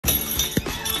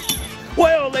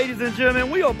Well, ladies and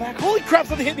gentlemen, we are back. Holy crap,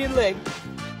 something hit me in the leg.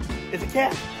 It's a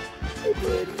cat. Hey,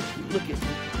 buddy. Look at me.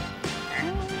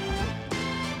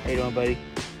 How you doing, buddy?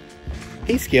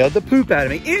 He scared the poop out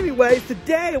of me. Anyways,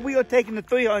 today we are taking the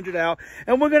 300 out,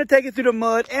 and we're going to take it through the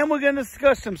mud, and we're going to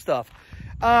discuss some stuff.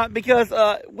 Because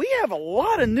we have a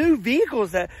lot of new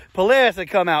vehicles that Polaris has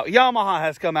come out. Yamaha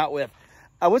has come out with.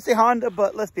 I would say Honda,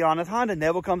 but let's be honest, Honda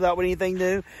never comes out with anything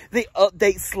new. They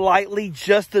update slightly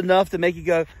just enough to make you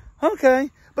go, okay,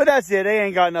 but that's it. They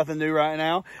ain't got nothing new right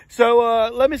now.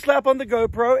 So let me slap on the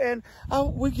GoPro and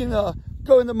we can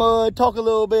go in the mud, talk a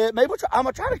little bit. Maybe I'm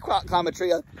gonna try to climb a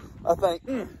tree. I think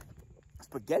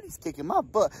spaghetti's kicking my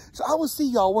butt. So I will see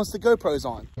y'all once the GoPro's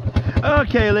on.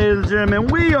 Okay, ladies and gentlemen,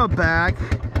 we are back.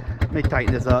 Let me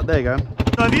tighten this up. There you go.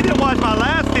 So if you didn't watch my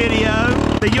last video,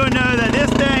 then you'll know that this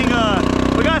thing,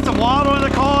 we got some water in the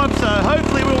carb, so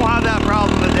hopefully we won't have that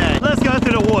problem today. Let's go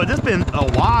through the woods. It's been a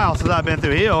while since I've been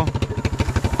through here.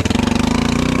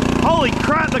 Holy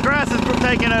crap, the grass is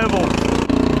taking over.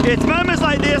 It's moments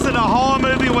like this in a horror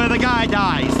movie where the guy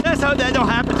dies. Let's hope that don't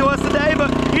happen to us today,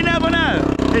 but you never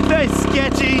know. It's very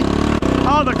sketchy.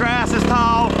 All the grass is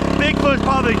tall. Bigfoot's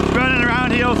probably running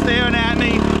around here staring at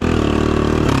me.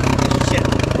 Shit.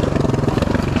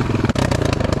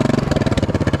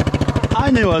 I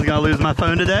knew I was gonna lose my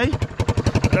phone today.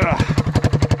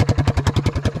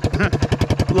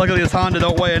 Luckily this Honda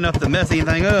don't weigh enough to mess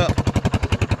anything up.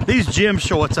 These gym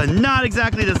shorts are not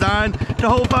exactly designed to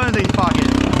hold phones in your pocket.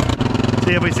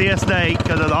 See if we see a snake,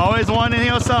 because there's always one in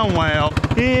here somewhere.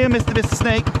 Here, Mr.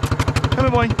 Snake. Come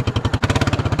here, boy.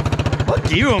 What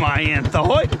gear am I in,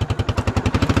 Thor?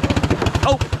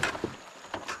 Oh!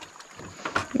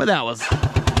 Well, that was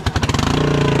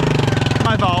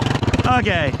my fault.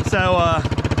 Okay, so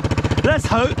let's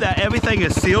hope that everything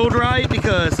is sealed right,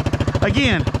 because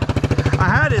again, I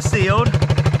had it sealed,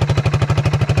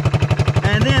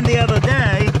 and then the other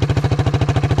day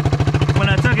when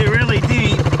I took it really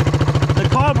deep, the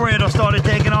carburetor started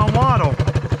taking on water.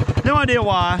 No idea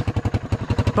why,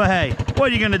 but hey,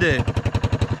 what are you gonna do?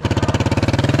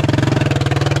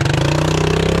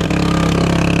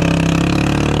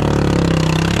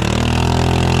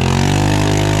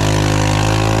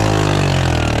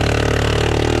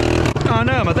 Oh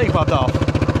no, my thing popped off.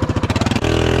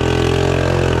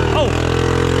 Oh!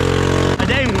 A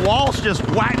dang waltz just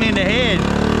whacked me in the head.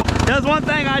 There's one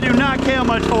thing I do not care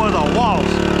much for is a waltz.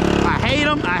 I hate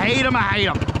them, I hate them, I hate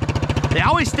them. They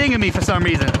always sting at me for some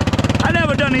reason. I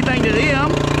never done anything to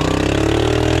them.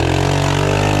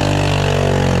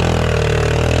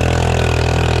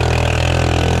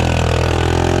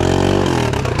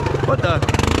 What the?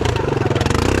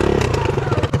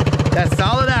 That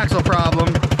solid axle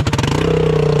problem.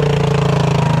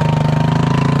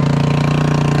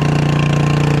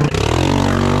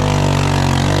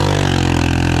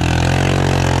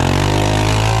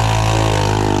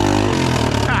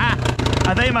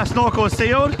 I think my snorkel is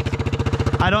sealed.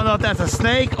 I don't know if that's a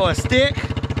snake or a stick.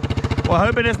 We're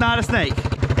hoping it's not a snake.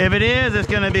 If it is, it's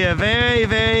going to be a very,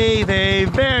 very, very,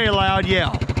 very loud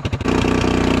yell.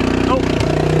 Oh.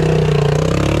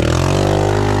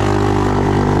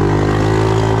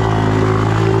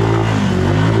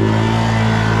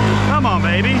 Come on,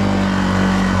 baby.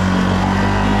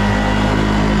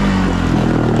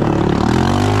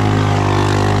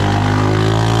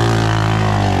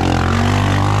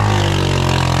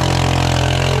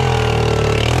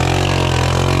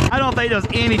 There's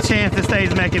any chance this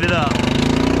thing's making it up.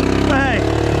 But hey,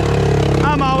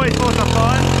 I'm always for some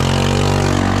fun.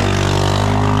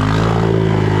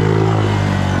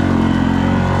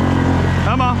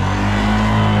 Come on.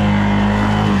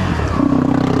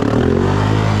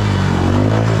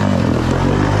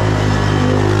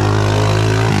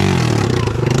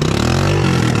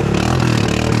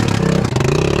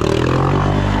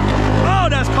 Oh,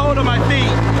 that's cold on my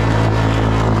feet.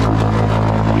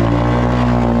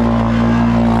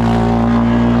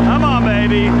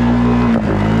 Baby.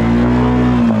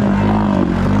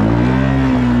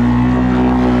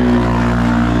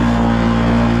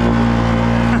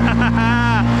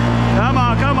 Come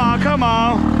on, come on, come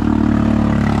on.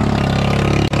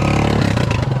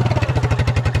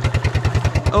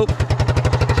 Oh.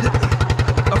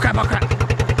 Oh crap, oh crap.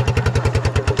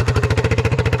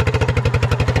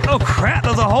 Oh crap,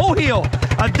 there's a hole here.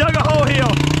 I dug a hole here.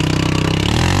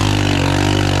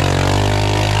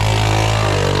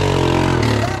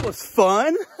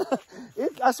 Fun.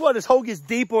 I swear this hole gets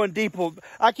deeper and deeper.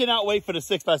 I cannot wait for the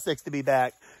 6x6 to be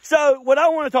back. So what I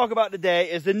want to talk about today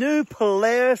is the new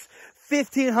Polaris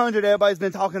 1500 everybody's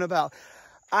been talking about.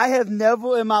 I have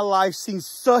never in my life seen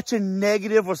such a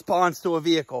negative response to a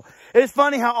vehicle. It's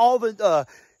funny how all the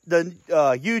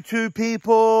YouTube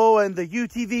people and the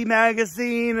UTV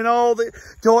magazine and all the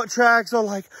Fourtrax are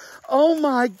like, oh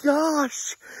my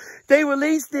gosh, they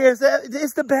released this.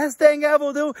 It's the best thing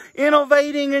ever. They're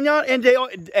innovating and they are.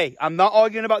 Hey, I'm not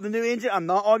arguing about the new engine. I'm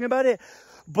not arguing about it.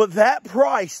 But that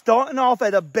price, starting off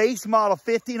at a base model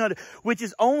 1500, which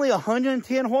is only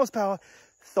 110 horsepower,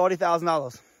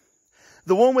 $30,000.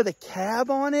 The one with a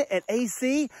cab on it and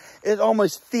AC is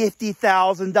almost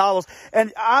 $50,000.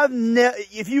 And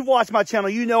if you've watched my channel,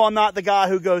 you know I'm not the guy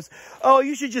who goes, oh,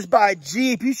 you should just buy a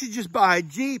Jeep. You should just buy a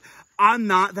Jeep. I'm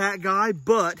not that guy,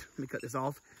 but, let me cut this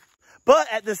off. But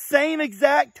at the same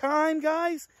exact time,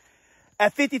 guys,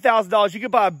 at $50,000, you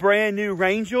could buy a brand new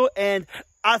Ranger. And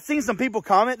I've seen some people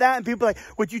comment that, and people are like,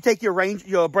 would you take your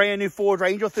brand new Ford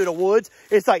Ranger through the woods?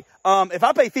 It's like, if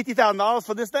I pay $50,000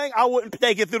 for this thing, I wouldn't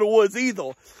take it through the woods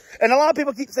either. And a lot of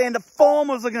people keep saying the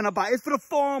farmers are going to buy it. It's for the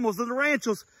farmers and the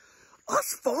ranchers.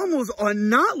 Us farmers are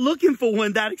not looking for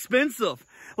one that expensive.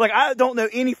 Like, I don't know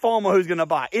any farmer who's going to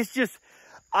buy it. It's just,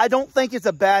 I don't think it's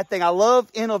a bad thing. I love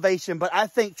innovation, but I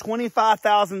think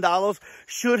 $25,000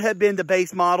 should have been the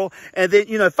base model. And then,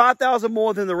 you know, $5,000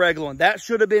 more than the regular one. That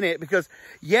should have been it, because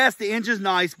yes, the engine's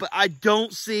nice, but I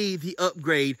don't see the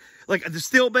upgrade. Like the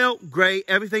steel belt, great.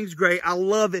 Everything's great. I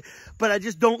love it, but I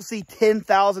just don't see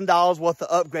 $10,000 worth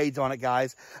of upgrades on it,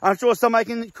 guys. I'm sure somebody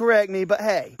can correct me, but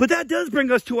hey. But that does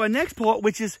bring us to our next part,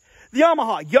 which is the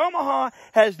Yamaha. Yamaha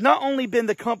has not only been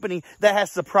the company that has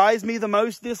surprised me the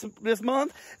most this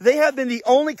month, they have been the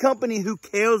only company who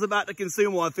cares about the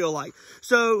consumer, I feel like.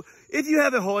 So if you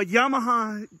haven't heard,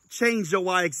 Yamaha changed their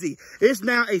YXZ. It's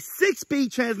now a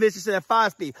 6-speed transmission instead of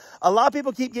 5-speed. A lot of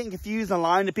people keep getting confused and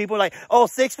lying to people like, oh,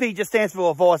 6-speed just stands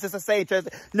for a voice. It's the same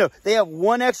transmission. No, they have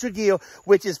one extra gear,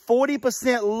 which is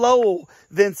 40% lower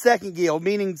than second gear,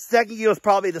 meaning second gear is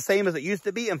probably the same as it used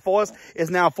to be, and fourth is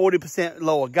now 40%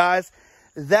 lower. Guys,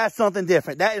 that's something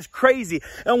different. That is crazy.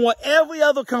 And what every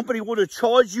other company would have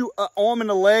charged you an arm and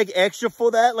a leg extra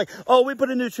for that, like, oh, we put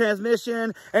a new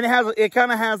transmission, and it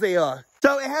kind of has a,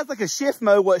 so it has like a shift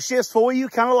mode where it shifts for you,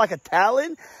 kind of like a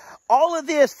Talon. All of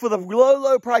this for the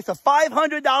low price of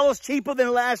 $500 cheaper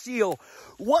than last year.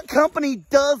 What company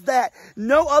does that?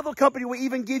 No other company will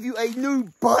even give you a new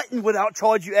button without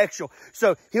charging you extra.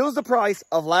 So here's the price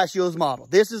of last year's model.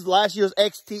 This is last year's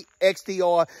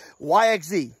XTR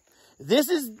YXZ. This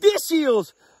is this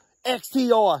year's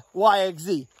XTR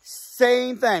YXZ.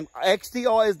 Same thing.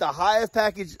 XTR is the highest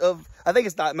package of, I think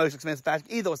it's not the most expensive package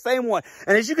either, same one.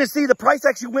 And as you can see, the price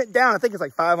actually went down. I think it's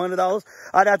like $500.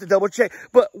 I'd have to double check.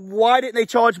 But why didn't they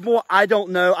charge more? I don't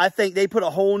know. I think they put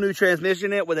a whole new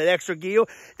transmission in it with an extra gear.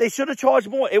 They should have charged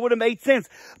more. It would have made sense.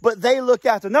 But they looked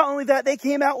after. Not only that, they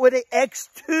came out with an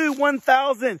X2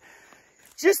 1000.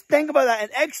 Just think about that.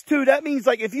 An X2, that means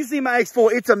like if you see my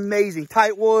X4, it's amazing.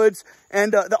 Tight woods.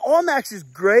 And the R-Max is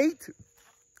great,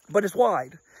 but it's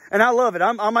wide. And I love it.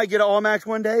 I might get an R-Max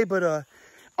one day, but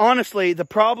honestly, the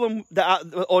problem,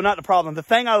 the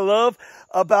thing I love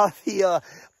about the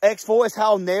X4 is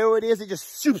how narrow it is. It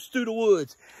just shoots through the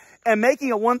woods. And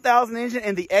making a 1000 engine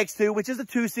in the X2, which is a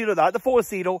 2-seater, not the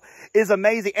 4-seater, is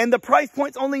amazing. And the price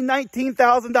point's only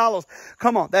 $19,000.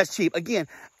 Come on, that's cheap. Again,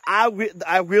 I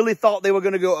really thought they were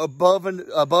going to go above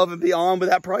and beyond with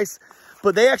that price,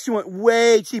 but they actually went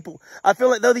way cheaper. I feel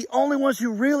like they're the only ones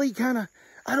who really kind of,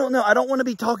 I don't know. I don't want to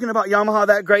be talking about Yamaha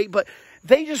that great, but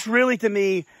they just really, to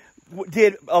me,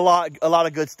 did a lot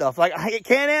of good stuff. Like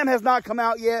Can-Am has not come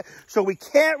out yet, so we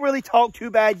can't really talk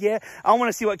too bad yet. I want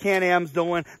to see what Can-Am's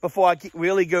doing before I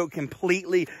really go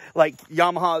completely like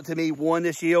Yamaha to me won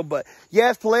this year. But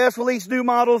yes, Polaris released new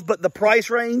models, but the price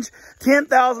range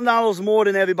 $10,000 more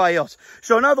than everybody else.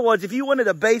 So in other words, if you wanted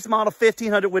a base model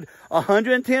 1500 with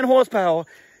 110 horsepower,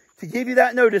 to give you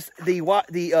that notice, the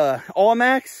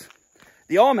R-Max,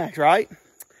 right,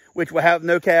 which will have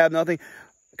no cab, nothing,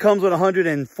 comes with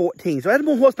 114. So it has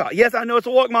more horsepower. Yes, I know it's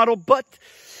a walk model, but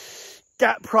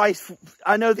that price,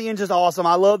 I know the engine's awesome.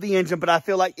 I love the engine, but I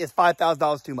feel like it's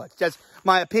 $5,000 too much. That's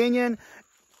my opinion.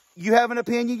 You have an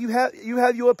opinion. You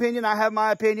have your opinion. I have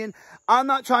my opinion. I'm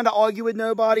not trying to argue with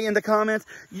nobody in the comments.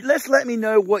 Let's let me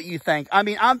know what you think. I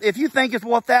mean, if you think it's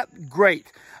worth that,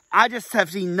 great. I just have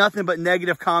seen nothing but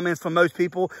negative comments from most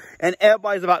people, and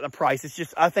everybody's about the price. It's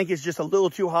just, I think it's just a little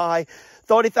too high.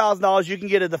 $30,000, you can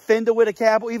get a Defender with a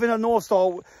cab, or even a North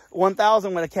Star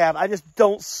 1000 with a cab. I just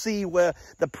don't see where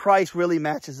the price really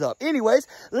matches up. Anyways,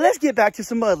 let's get back to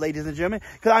some mud, ladies and gentlemen,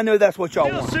 because I know that's what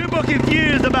y'all want. I'm super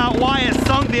confused about why it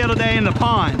sunk the other day in the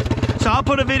pond. So I'll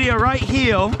put a video right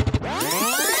here.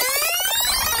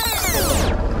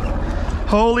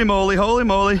 Holy moly, holy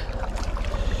moly.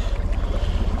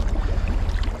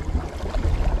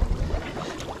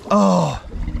 Oh,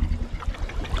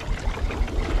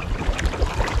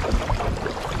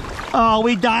 Oh,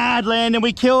 we died, Landon.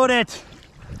 We killed it.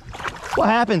 What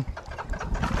happened?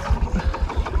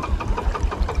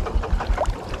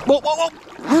 Whoa, whoa,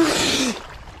 whoa.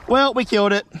 Well, we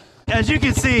killed it. As you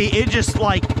can see, it just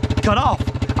like cut off.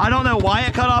 I don't know why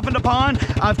it cut off in the pond.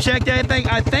 I've checked everything.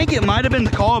 I think it might have been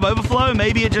the carb overflow.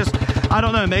 Maybe it just, I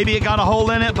don't know, maybe it got a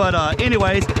hole in it. But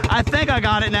anyways, I think I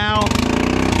got it now.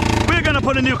 We're gonna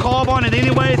put a new carb on it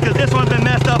anyways, because this one's been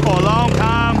messed up for a long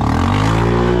time.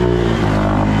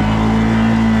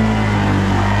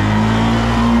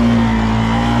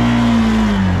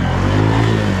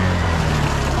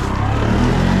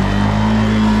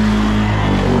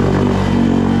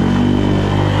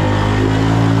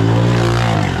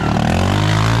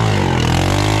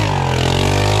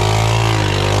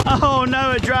 Oh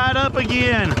no, it dried up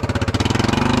again.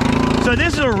 So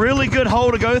this is a really good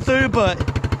hole to go through, but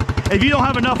if you don't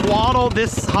have enough waddle,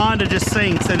 this Honda just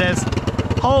sinks. And it's,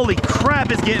 holy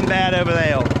crap, it's getting bad over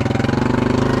there.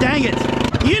 Dang it.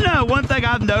 You know, one thing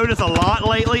I've noticed a lot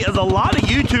lately is a lot of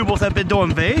YouTubers have been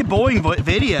doing very boring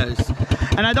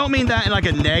videos. And I don't mean that in like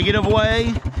a negative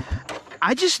way.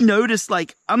 I just noticed,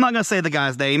 like, I'm not gonna say the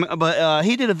guy's name, but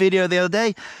he did a video the other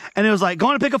day, and it was like,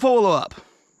 going to pick a foiler up.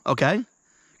 Okay.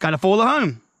 Got a foiler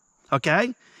home.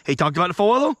 Okay. He talked about the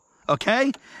foiler.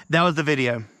 Okay. That was the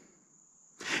video.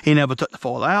 He never took the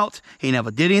foiler out. He never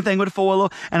did anything with the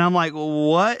foiler. And I'm like,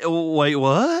 what? Wait,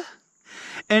 what?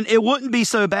 And it wouldn't be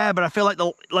so bad, but I feel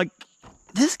like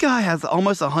this guy has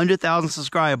almost 100,000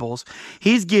 subscribers.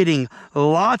 He's getting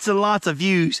lots and lots of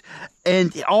views.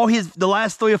 And the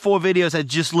last 3 or 4 videos had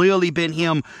just literally been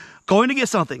him going to get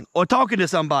something or talking to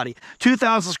somebody.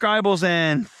 2,000 subscribers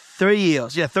and 3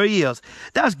 years. Yeah, 3 years.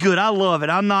 That's good. I love it.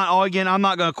 I'm not arguing. I'm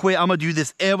not going to quit. I'm going to do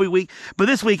this every week. But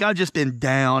this week, I've just been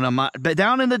down.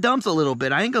 Down in the dumps a little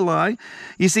bit. I ain't going to lie.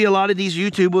 You see a lot of these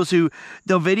YouTubers who,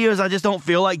 the videos I just don't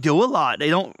feel like do a lot.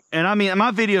 They don't, and I mean, my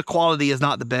video quality is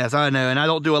not the best. I know. And I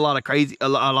don't do a lot of a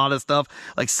lot of stuff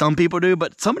like some people do.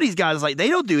 But some of these guys, like, they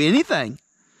don't do anything.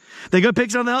 They go pick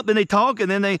something up, then they talk,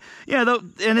 and then they,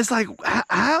 and it's like,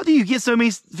 how do you get so many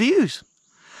views?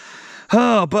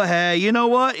 Oh, but hey, you know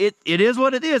what? It is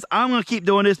what it is. I'm going to keep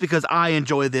doing this because I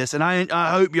enjoy this, and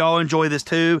I hope y'all enjoy this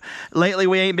too. Lately,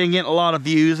 we ain't been getting a lot of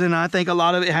views, and I think a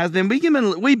lot of it has been,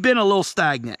 we've been a little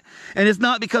stagnant. And it's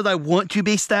not because I want to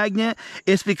be stagnant.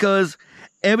 It's because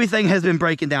everything has been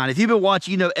breaking down. If you've been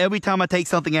watching, you know, every time I take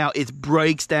something out, it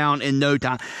breaks down in no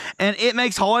time. And it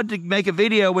makes hard to make a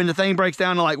video when the thing breaks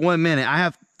down in like 1 minute. I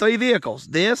have 3 vehicles,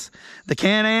 this, the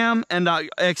Can-Am, and the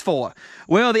X4.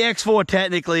 Well, the X4,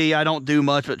 technically, I don't do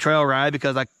much but trail ride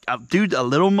because I do a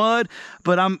little mud,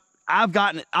 but I've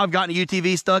gotten a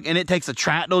UTV stuck, and it takes a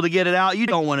tractor to get it out. You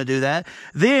don't want to do that.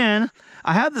 Then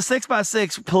I have the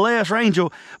 6x6 Polaris Ranger,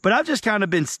 but I've just kind of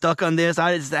been stuck on this.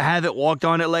 I just haven't walked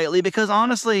on it lately because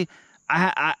honestly,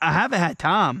 I haven't had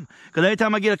time. Because every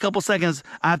time I get a couple seconds,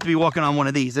 I have to be walking on one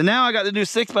of these. And now I got to do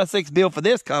 6x6 build for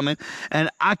this coming, and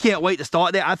I can't wait to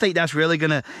start that. I think that's really going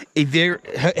to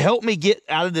help me get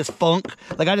out of this funk.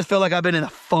 Like, I just feel like I've been in a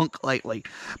funk lately.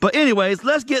 But anyways,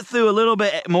 let's get through a little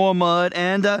bit more mud,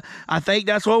 and I think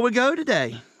that's where we go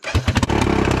today.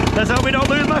 Let's hope we don't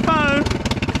lose my phone.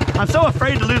 I'm so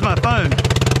afraid to lose my phone.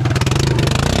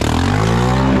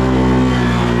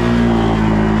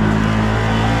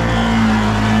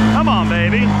 Come on,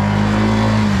 baby.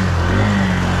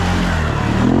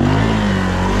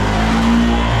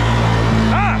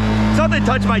 Ah! Something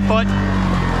touched my foot.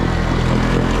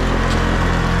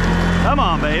 Come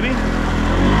on, baby.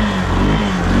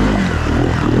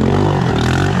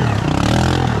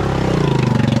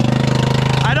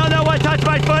 I don't know what touched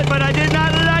my foot, but I did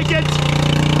not like it.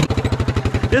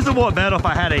 This would work better if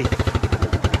I had a...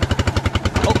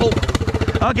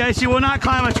 Oh. Okay, she will not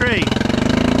climb a tree.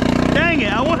 Dang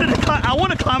it, I want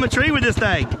to climb a tree with this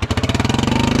thing.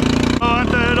 Going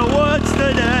through the woods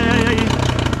today.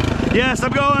 Yes,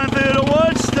 I'm going through the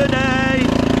woods today.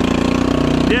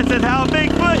 This is how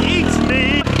Bigfoot eats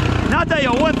me. Now I'll tell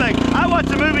you one thing. I watched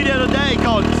a movie the other day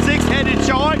called Six-Headed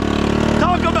Shark.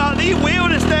 Talk about the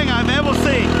weirdest thing I've ever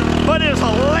seen. But it was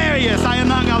hilarious, I am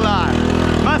not gonna lie.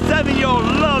 My 7-year-old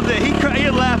loved it. He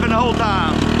was laughing the whole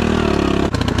time.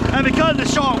 And because of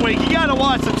Shark Week, you gotta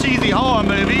watch some cheesy horror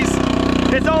movies.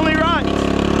 It's only right.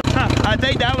 I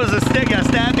think that was a stick that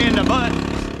stabbed me in the butt.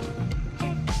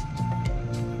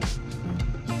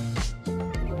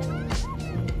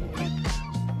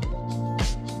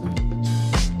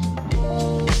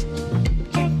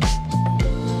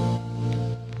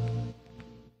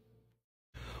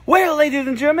 Well, ladies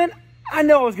and gentlemen, I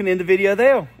know I was gonna end the video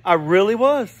there. I really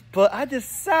was. But I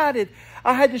decided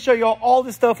I had to show y'all all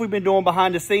the stuff we've been doing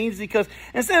behind the scenes, because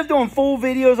instead of doing full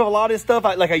videos of a lot of this stuff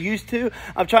like I used to,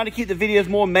 I'm trying to keep the videos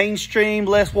more mainstream,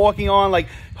 less walking on, like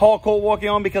hardcore walking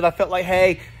on, because I felt like,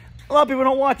 hey, a lot of people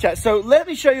don't watch that. So let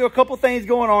me show you a couple things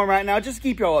going on right now, just to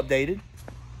keep y'all updated.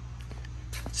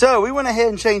 So we went ahead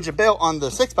and changed the belt on the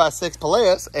 6x6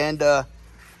 Polaris, and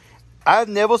I've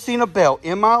never seen a belt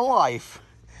in my life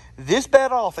this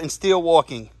bad off and still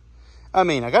walking. I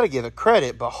mean, I got to give it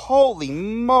credit, but holy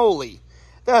moly,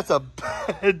 that's a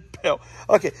bad belt.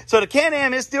 Okay, so the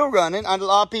Can-Am is still running. A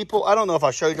lot of people, I don't know if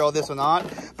I showed y'all this or not,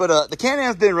 but the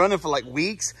Can-Am's been running for like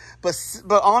weeks.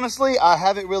 But honestly, I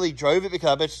haven't really drove it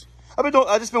because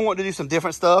I just been wanting to do some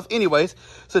different stuff. Anyways,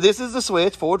 so this is the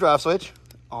switch, forward drive switch,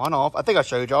 on, off. I think I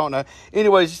showed y'all. No.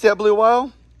 Anyways, you see that blue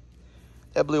wire?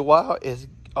 That blue wire is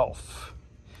off.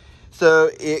 So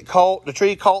the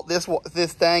tree caught this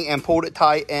thing and pulled it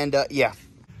tight, and yeah.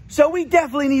 So we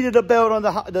definitely needed a belt on the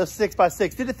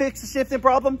 6x6. Did it fix the shifting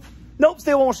problem? Nope,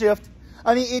 still won't shift.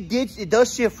 I mean, it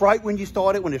does shift right when you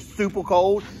start it, when it's super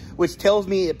cold, which tells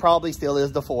me it probably still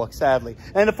is the fork, sadly.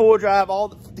 And the four drive,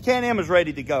 the Can-Am is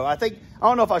ready to go. I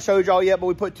don't know if I showed y'all yet, but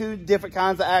we put 2 different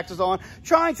kinds of axles on,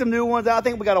 trying some new ones. I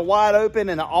think we got a wide open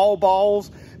and an all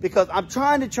balls, because I'm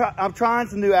trying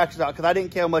some new axles out, because I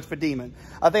didn't care much for Demon.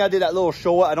 I think I did that little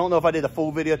short. I don't know if I did a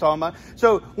full video talking about it.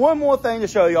 So one more thing to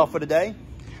show y'all for today.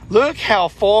 Look how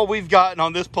far we've gotten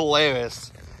on this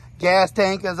Polaris. Gas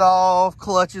tank is off,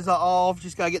 clutches are off,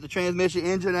 just gotta get the transmission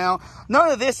engine out. None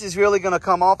of this is really gonna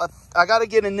come off. I gotta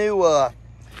get a new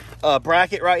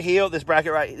bracket right here. This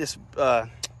bracket I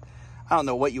don't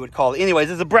know what you would call it. Anyways,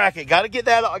 it's a bracket. Gotta get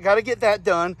that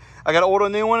done. I gotta order a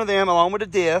new one of them along with the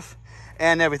diff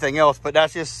and everything else, but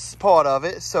that's just part of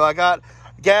it. So I got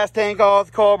gas tank off,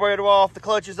 the carburetor off, the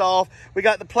clutches off, we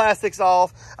got the plastics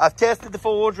off. I've tested the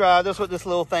four-wheel drive. That's what this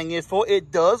little thing is for.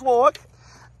 It does work.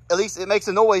 At least it makes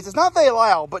a noise. It's not very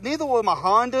loud, but neither were my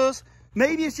Hondas.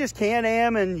 Maybe it's just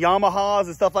Can-Am and Yamahas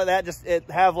and stuff like that. Just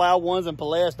have loud ones, and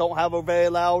Polaris don't have a very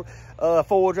loud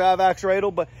four-wheel drive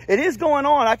actuator, but it is going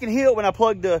on. I can hear it when I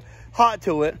plug the hot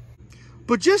to it.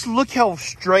 But just look how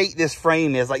straight this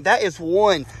frame is. Like, that is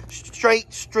one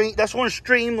that's one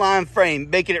streamlined frame,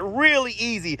 making it really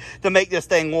easy to make this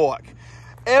thing work.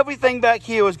 Everything back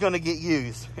here is going to get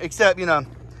used, except, you know,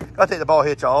 I'll take the ball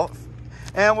hitch off.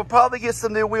 And we'll probably get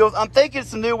some new wheels. I'm thinking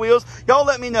some new wheels. Y'all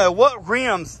let me know what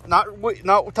rims, not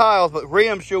tiles, but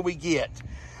rims should we get.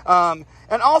 And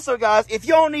also, guys, if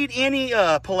y'all need any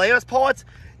Polaris parts,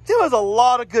 there is a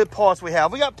lot of good parts we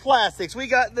have. We got plastics. We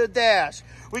got the dash.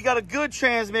 We got a good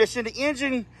transmission. The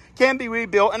engine can be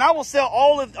rebuilt. And I will sell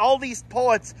all these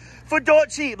parts for dirt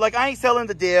cheap. Like, I ain't selling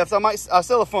the diffs. I'll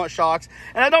sell the front shocks.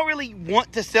 And I don't really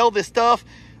want to sell this stuff,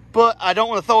 but I don't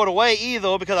want to throw it away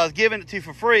either, because I was giving it to you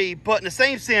for free. But in the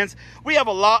same sense, we have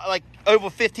a lot, like over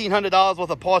 $1,500 worth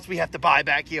of parts we have to buy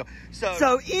back here.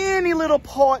 So any little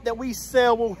part that we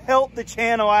sell will help the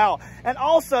channel out. And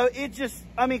also,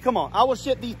 I mean, come on, I will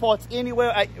ship these parts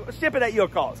anywhere. Ship it at your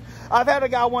cost. I've had a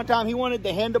guy one time, he wanted the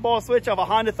handlebar switch of a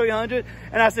Honda 300,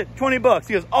 and I said, 20 bucks.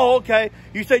 He goes, oh, okay.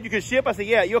 You said you could ship? I said,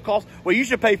 yeah, at your cost. Well, you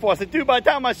should pay for it. I said, dude, by the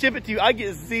time I ship it to you, I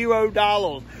get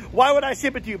 $0. Why would I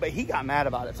ship it to you? But he got mad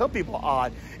about it. Some people are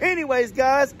odd. Anyways,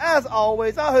 guys, as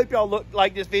always, I hope y'all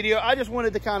like this video. I just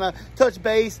wanted to kind of touch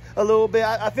base a little bit.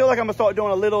 I feel like I'm gonna start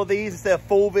doing a little of these instead of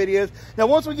full videos. Now,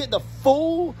 once we get the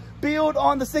full build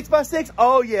on the 6x6,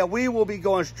 oh yeah, we will be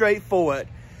going straight for it.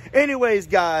 Anyways,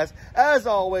 guys, as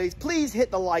always, please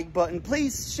hit the like button.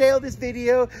 Please share this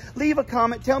video. Leave a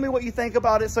comment. Tell me what you think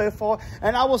about it so far.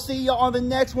 And I will see you on the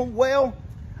next one. Well,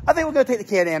 I think we're going to take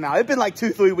the Can-Am out. It's been like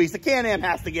 2-3 weeks. The Can-Am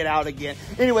has to get out again.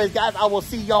 Anyways, guys, I will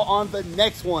see y'all on the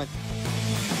next one.